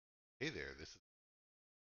Hey there, this is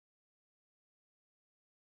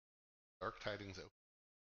Dark Tidings.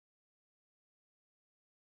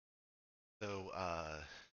 So,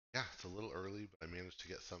 yeah, it's a little early, but I managed to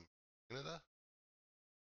get some from Canada.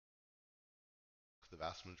 The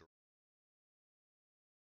vast majority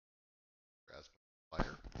as my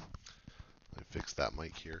supplier. I fixed that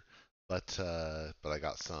mic here, but I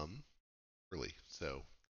got some early, so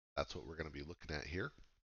that's what we're going to be looking at here.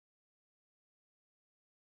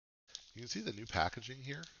 You can see the new packaging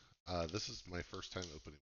here. This is my first time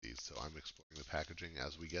opening these, so I'm exploring the packaging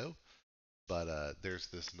as we go. But there's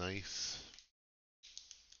this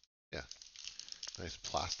yeah, nice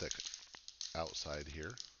plastic outside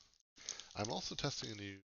here. I'm also testing a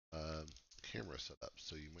new um, camera setup,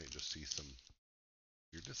 so you might just see some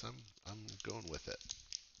weirdness. I'm going with it.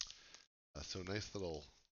 So nice little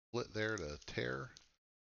split there to tear,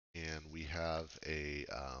 and we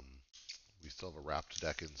still have a wrapped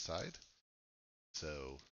deck inside.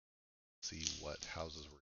 So see what houses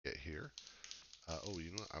we're gonna get here. Oh,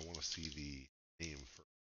 you know what? I want to see the name first.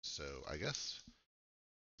 So I guess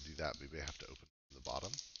to do that, maybe I have to open the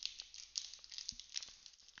bottom.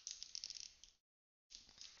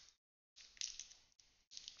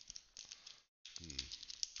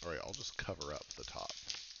 All right, I'll just cover up the top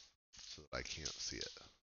so that I can't see it.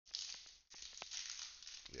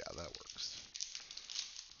 Yeah, that works.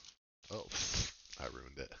 Oh, I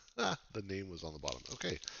ruined it. The name was on the bottom.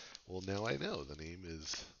 Okay, well now I know the name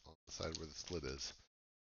is on the side where the slit is.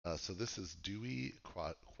 So this is Dewey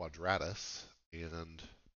Quadratus, and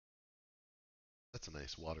that's a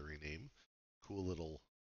nice watery name. Cool little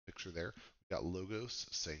picture there. We've got Logos,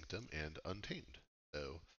 Sanctum, and Untamed.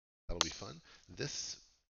 So that'll be fun. This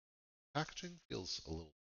packaging feels a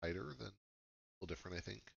little tighter than a little different, I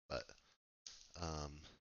think, but um,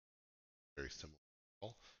 very similar.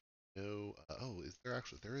 No, oh, is there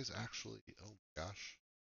actually? There is actually. Oh my gosh,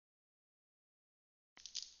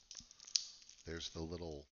 there's the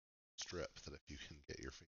little strip that if you can get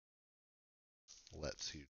your finger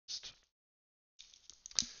lets you just.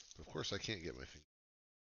 Of course, I can't get my finger.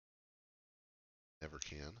 Never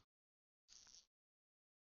can,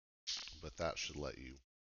 but that should let you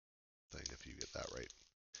thing if you get that right.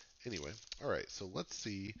 Anyway, all right, so let's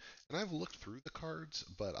see. And I've looked through the cards,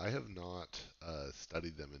 but I have not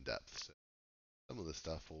studied them in depth. So some of the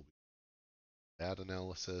stuff will be bad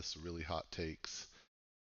analysis, really hot takes,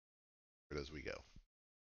 as we go.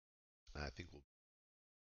 And I think we'll.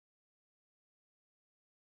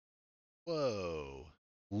 Whoa!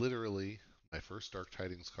 Literally, my first Dark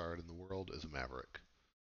Tidings card in the world is a Maverick.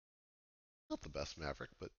 Not the best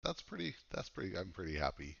Maverick, but that's pretty. That's pretty. I'm pretty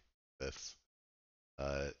happy with this.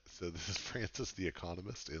 So this is Francis the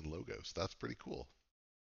Economist in Logos. That's pretty cool.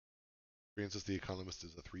 Francis the Economist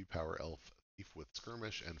is a 3-power elf thief with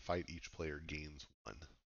skirmish and fight. Each player gains 1.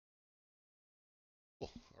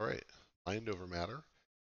 Cool. All right. Mind over matter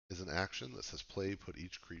is an action that says play put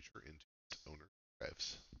each creature into its owner's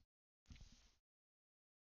archives.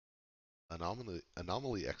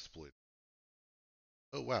 Anomaly exploit.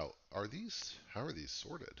 Oh wow. Are these? How are these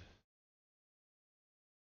sorted?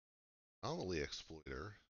 Anomaly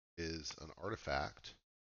exploiter is an artifact,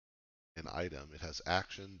 an item. It has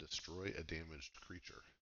action, destroy a damaged creature.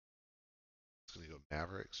 It's going to go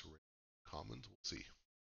Mavericks, Commons. We'll see.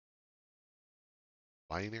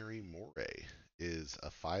 Binary Moray is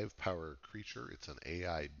a 5-power creature. It's an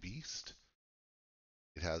AI beast.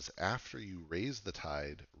 It has after you raise the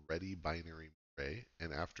tide, ready Binary Moray,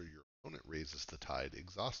 and after your opponent raises the tide,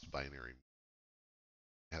 exhaust Binary.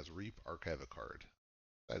 It has Reap, archive a card.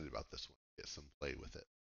 Excited about this one. Get some play with it.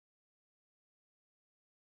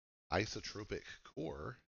 Isotropic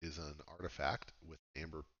Core is an artifact with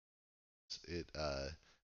amber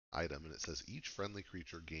item, and it says each friendly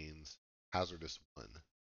creature gains hazardous 1.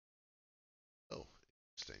 Oh,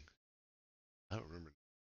 interesting. I don't remember.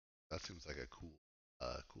 That seems like a cool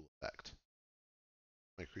effect.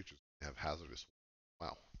 My creatures have hazardous 1.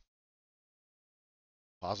 Wow.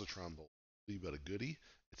 Positron Bolt. But a goodie.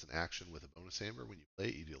 It's an action with a bonus amber. When you play,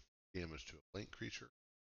 you deal damage to a flank creature,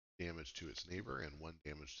 damage to its neighbor, and 1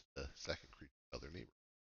 damage to the second creature other neighbor.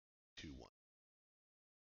 2/1.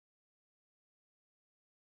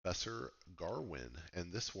 Professor Garwin,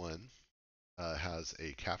 and this one has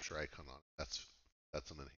a capture icon on it. That's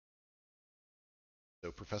an enhancement.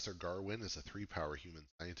 So Professor Garwin is a 3-power human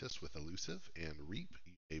scientist with elusive and reap.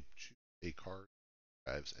 You may choose a card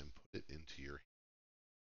archives and put it into your.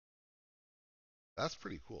 That's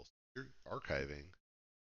pretty cool. So you're archiving.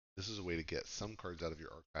 This is a way to get some cards out of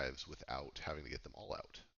your archives without having to get them all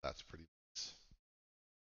out. That's pretty nice.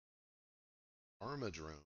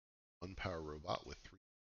 Armadrone, 1-power robot with 3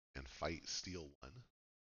 and fight steal 1.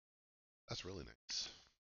 That's really nice.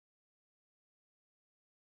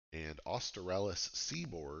 And Australis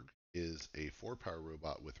Seaborg is a 4-power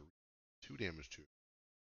robot with 2 damage to it.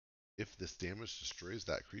 If this damage destroys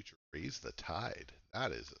that creature, raise the tide.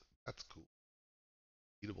 That's cool.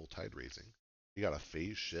 Beatable tide raising. You got a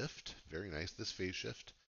phase shift. Very nice. This phase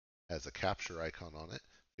shift has a capture icon on it.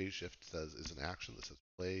 Phase shift is an action that says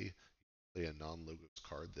play a non-logos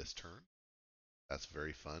card this turn. That's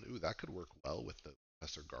very fun. Ooh, that could work well with the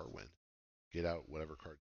Professor Garwin. Get out whatever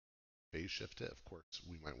card, phase shift it. Of course,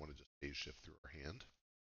 we might want to just phase shift through our hand.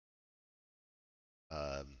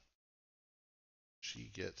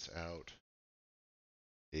 She gets out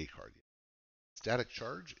a card. Static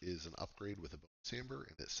Charge is an upgrade with a bonus amber,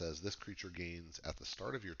 and it says this creature gains at the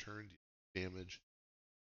start of your turn damage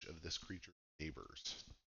of this creature's neighbors.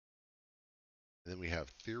 And then we have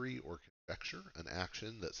Theory or Conjecture, an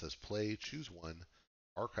action that says play, choose 1,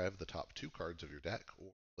 archive the top 2 cards of your deck,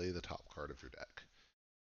 or play the top card of your deck.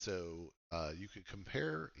 So you could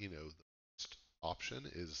compare, the first option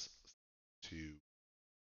is to,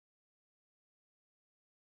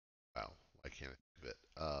 wow, why can't I think of it?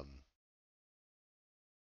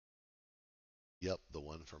 Yep, the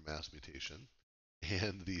one from Mass Mutation.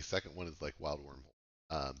 And the second one is like Wild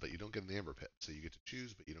Wormhole. But you don't get an Amber Pit. So you get to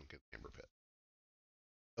choose, but you don't get an Amber Pit.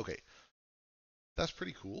 Okay, that's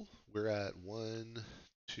pretty cool. We're at 1,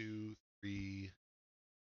 2, 3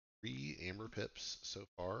 Amber Pips so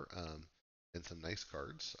far, and some nice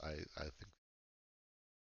cards. I think.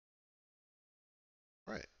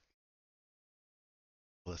 All right,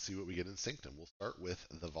 let's see what we get in Sanctum. We'll start with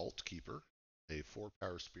the Vault Keeper, a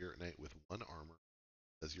 4-power Spirit Knight with 1 armor.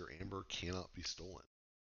 Says your Amber cannot be stolen.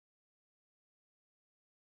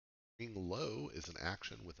 Being low is an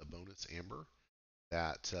action with a bonus Amber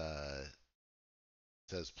that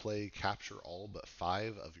says play capture all but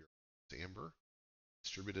 5 of your amber,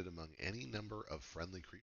 distributed among any number of friendly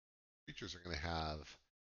creatures. Creatures are going to have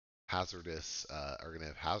hazardous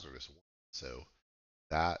one. So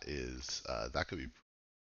that could be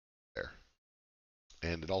there.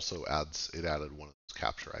 And it added one of those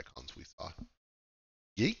capture icons we saw.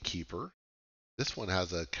 Gatekeeper. This one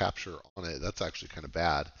has a capture on it. That's actually kind of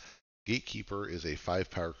bad. Gatekeeper is a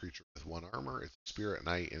 5-power creature with 1 armor. It's a Spirit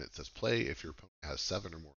Knight, and it says play if your opponent has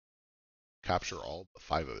 7 or more. Capture all but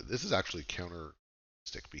 5 of it. This is actually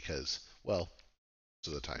counteristic because, well, most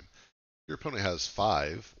of the time, if your opponent has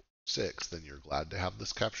 5, 6, then you're glad to have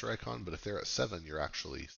this capture icon. But if they're at 7, you're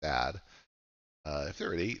actually sad. If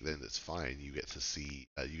they're at 8, then it's fine. You get to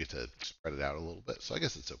spread it out a little bit. So I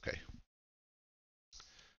guess it's okay.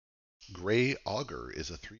 Gray Augur is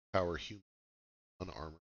a 3-power human, 1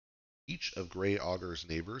 armor. Each of Gray Augur's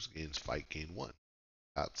neighbors gains fight gain 1.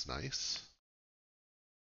 That's nice.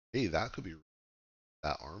 Hey, that could be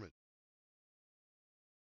that armor.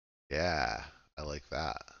 Yeah, I like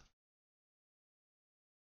that.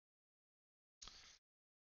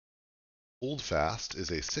 Holdfast is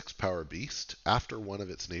a 6-power beast. After one of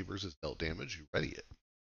its neighbors is dealt damage, you ready it.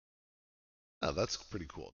 Oh, that's pretty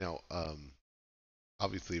cool. Now,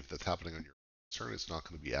 obviously, if that's happening on your turn, it's not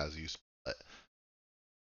going to be as useful. But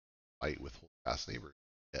fight with Holdfast neighbors,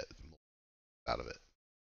 get out of it.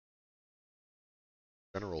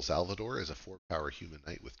 General Salvador is a 4-power human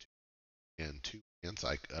knight with 2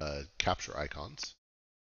 capture icons,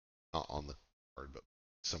 not on the card, but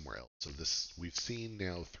somewhere else. So we've seen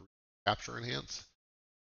now 3 capture enhance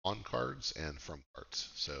on cards and from cards.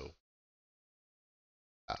 So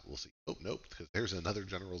we'll see. Oh, nope, because there's another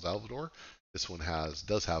General Salvador. This one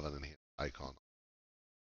does have an enhanced icon.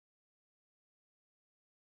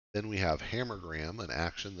 Then we have Hammergram, an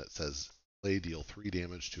action that says play deal 3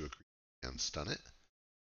 damage to a creature and stun it.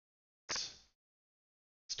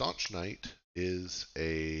 Staunch Knight is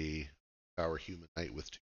a power human knight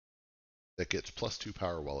with 2 that gets +2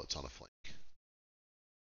 power while it's on a flank.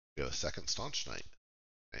 We have a second Staunch Knight.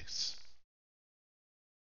 Nice.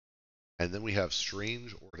 And then we have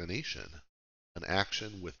Strange Ordination, an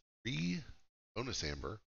action with 3 bonus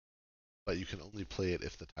amber, but you can only play it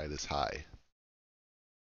if the tide is high.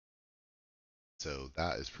 So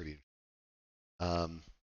that is pretty.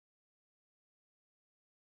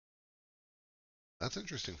 That's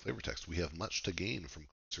interesting flavor text. We have much to gain from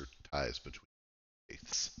closer ties between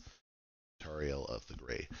faiths. Tariel of the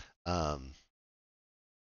Grey.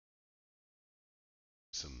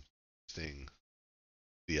 Some interesting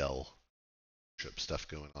BL trip stuff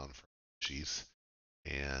going on for Cheese.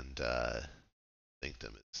 And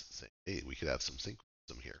Sanctum is saying, hey, we could have some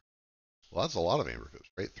synchronism here. Well, that's a lot of amber pips,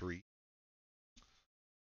 right? 3.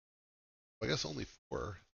 I guess only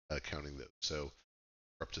 4 counting those. So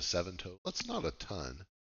we're up to 7 total. That's not a ton.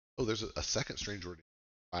 Oh, there's a second strange word.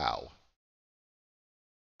 Wow.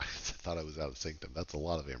 I thought I was out of Sanctum. That's a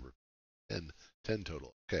lot of Amber. 10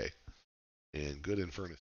 total. Okay. And good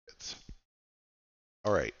Infernus hits.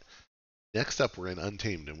 All right. Next up, we're in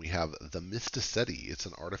Untamed, and we have the Mysticetti. It's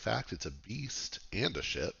an artifact, it's a beast, and a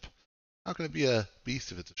ship. How can it be a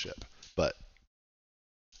beast if it's a ship? But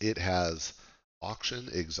it has auction,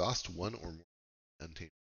 exhaust one or more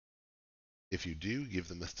Untamed. If you do, give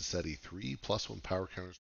the Mysticetti 3+1 power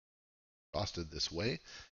counters exhausted this way,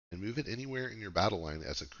 and move it anywhere in your battle line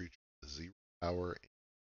as a creature with 0 power.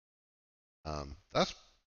 That's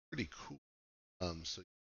pretty cool. So you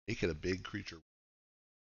make it a big creature,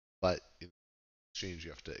 but in exchange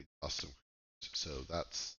you have to exhaust some creatures. So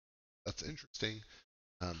that's interesting.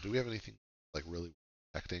 Do we have anything like really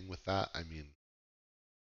protecting with that? I mean,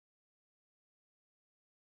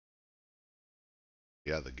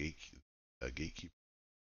 yeah, the gatekeeper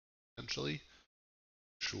potentially.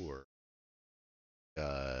 Sure.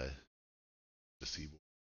 Uh, Disable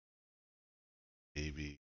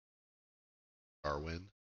maybe Darwin.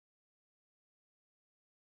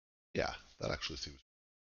 Yeah, that actually seems.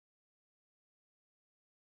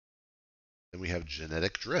 Then we have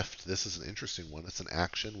Genetic Drift. This is an interesting one. It's an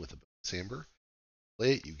action with a bonus amber.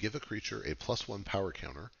 Play it, you give a creature a +1 power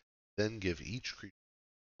counter, then give each creature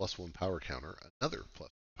 +1 power counter, another +1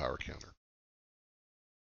 power counter.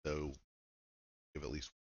 So give at least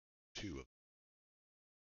 2 of,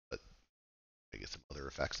 but I get some other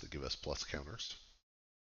effects that give us plus counters.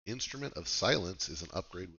 Instrument of Silence is an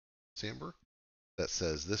upgrade with Amber that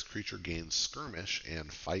says this creature gains skirmish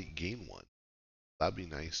and fight gain 1. That'd be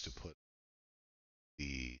nice to put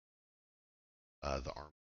the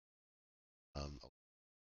arm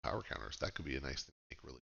power counters. That could be a nice thing to make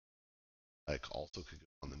really. Like also could go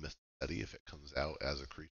on the Mysticetti if it comes out as a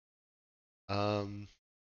creature.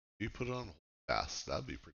 You put it on fast. That'd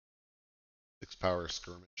be pretty. 6 power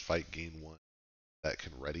skirmish fight gain 1. That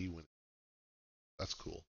can ready when. That's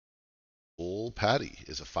cool. Bull Patty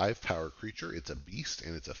is a 5 power creature. It's a beast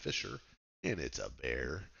and it's a fisher and it's a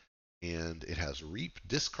bear. And it has Reap.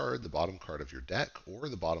 Discard the bottom card of your deck or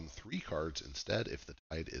the bottom 3 cards instead if the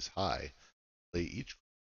tide is high. Play each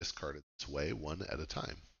discarded this way one at a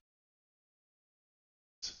time.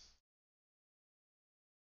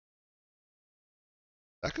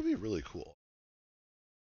 That could be really cool.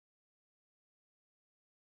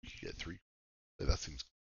 You could get 3. That seems.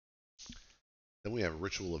 Then we have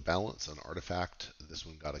Ritual of Balance, an artifact. This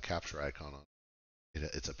one got a capture icon on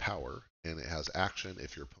it. It's a power, and it has action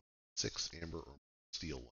if your opponent 6 amber or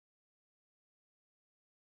steal 1.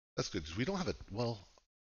 That's good because we don't have a ton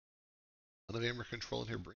of amber control in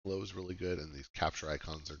here. Bring low is really good, and these capture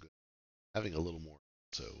icons are good. Having a little more,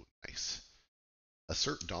 so nice.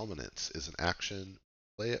 Assert Dominance is an action.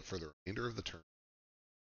 Play it for the remainder of the turn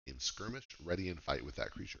in skirmish, ready, and fight with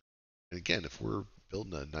that creature. And again, if we're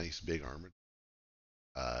building a nice big armor,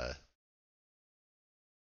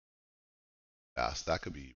 fast, that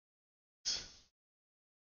could be.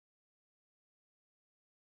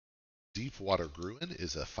 Deepwater Gruin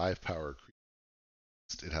is a 5 power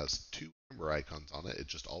creature. It has 2 amber icons on it. It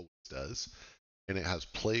just always does. And it has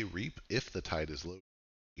Play Reap. If the tide is low,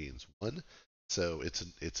 gains 1. So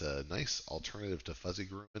it's a nice alternative to Fuzzy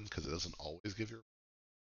Gruin because it doesn't always give your.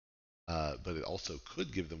 But it also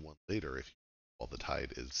could give them 1 later if while the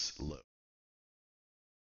tide is low.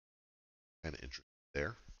 Kind of interesting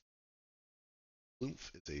there.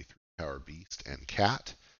 Ploomf is a 3 power beast and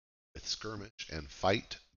cat with skirmish and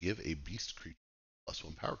fight. Give a beast creature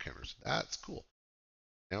 +1 power counters. That's cool.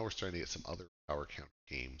 Now we're starting to get some other power counter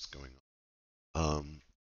games going on.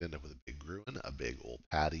 End up with a big Gruin, a big old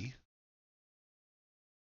Patty.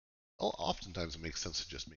 Well, oftentimes it makes sense to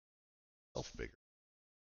just make itself bigger.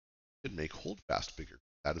 You could make Holdfast bigger.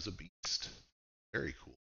 That is a beast. Very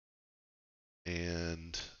cool.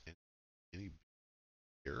 And any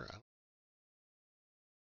here?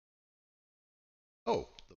 Oh,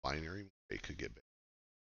 the binary it could get big.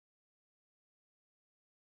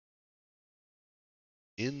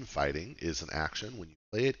 Infighting is an action. When you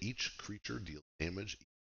play it, each creature deals damage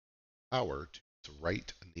power to its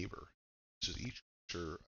right neighbor. So each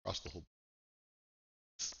creature across the whole.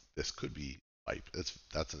 This could be wipe.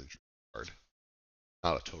 That's an interesting card.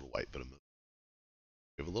 Not a total wipe, but a move.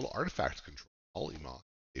 We have a little artifact control. Polymoth,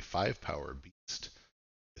 a 5 power beast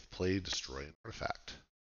with play, destroy an artifact.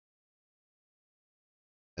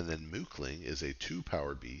 And then Mookling is a 2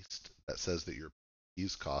 power beast that says that your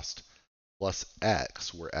keys cost plus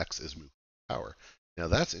X, where X is Mookling's power. Now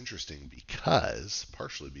that's interesting because,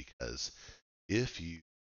 partially because, if you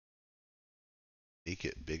make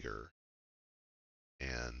it bigger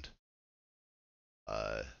and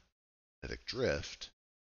drift,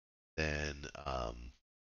 then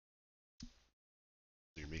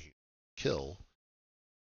you're making kill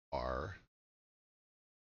R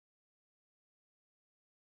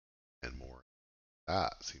and more.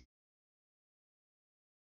 That seems.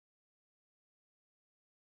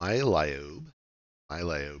 Myliobe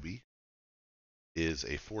is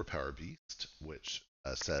a 4-power beast, which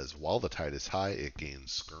says while the tide is high, it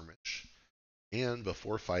gains skirmish. And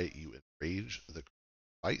before fight, you enrage the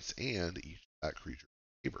fights and each that creature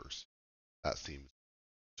favors. That seems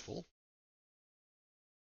useful.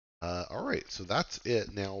 All right, so that's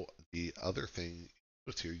it. Now, the other thing,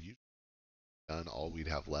 what's here, you've done. All we'd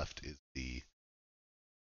have left is the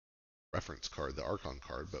reference card, the Archon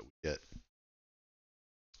card, but we get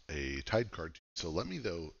a Tide card. So let me,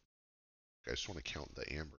 though, I just want to count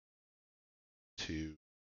the amber. 2,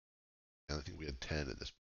 and I think we had 10 at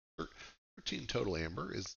this point. 13 total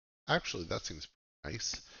amber is actually, that seems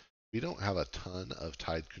nice. We don't have a ton of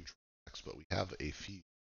Tide control decks, but we have a few.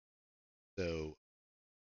 So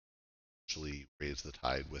actually raise the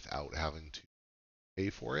tide without having to pay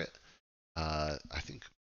for it. I think,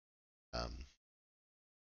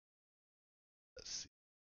 let's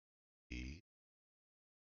see,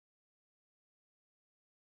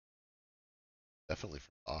 definitely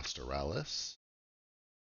from Australis,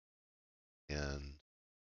 and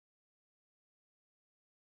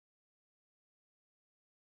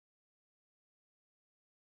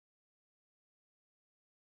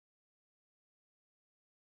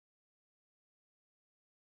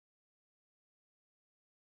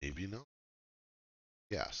maybe no.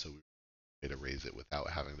 Yeah, so we made to raise it without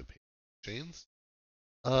having to pay chains.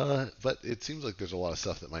 But it seems like there's a lot of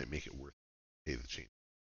stuff that might make it worth pay the chain.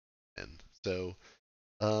 And so,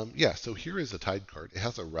 yeah, so here is a Tide card. It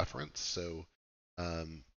has a reference, so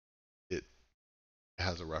it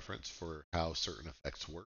has a reference for how certain effects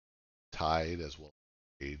work. Tide as well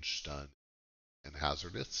as Rage, Stun, and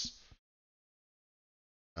Hazardous.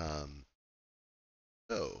 Um,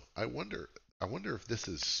 so I wonder if this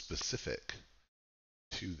is specific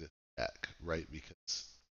to the deck, right? Because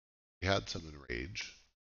we had some Enrage,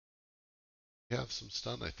 we have some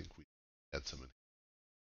Stun. I think we had some.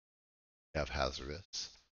 We have Hazardous.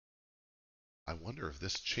 I wonder if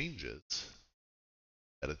this changes.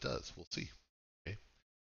 That it does. We'll see. Okay.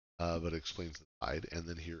 But it explains the Tide, and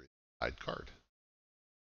then here is the Tide card.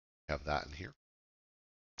 Have that in here,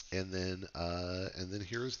 and then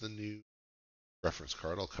here's the new reference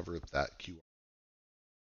card. I'll cover that QR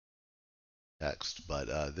next,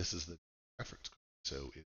 but this is the reference card.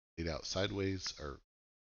 So it's laid out sideways, or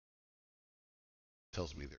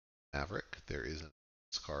tells me there's Maverick. There is a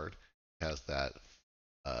card. It has that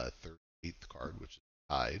third, eighth card, which is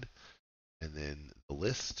Tide, and then the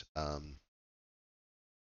list.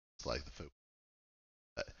 It's like the focus,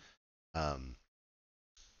 but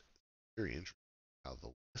very interesting how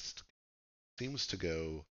the list seems to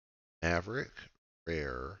go Maverick,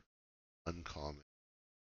 rare, uncommon.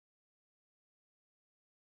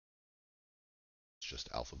 It's just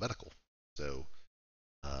alphabetical. So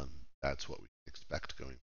um, that's what we expect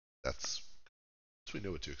going. That's we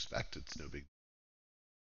know what to expect. It's no big.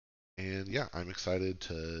 And yeah, I'm excited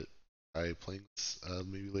to try playing this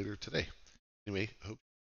maybe later today. Anyway, hope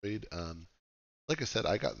you enjoyed. Like I said,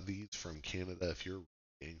 I got these from Canada. If you're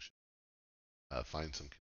anxious, find some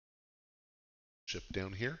ship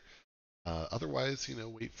down here. Otherwise,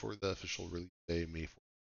 wait for the official release day, May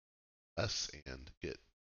 4th, and get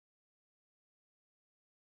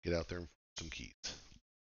out there and some keys.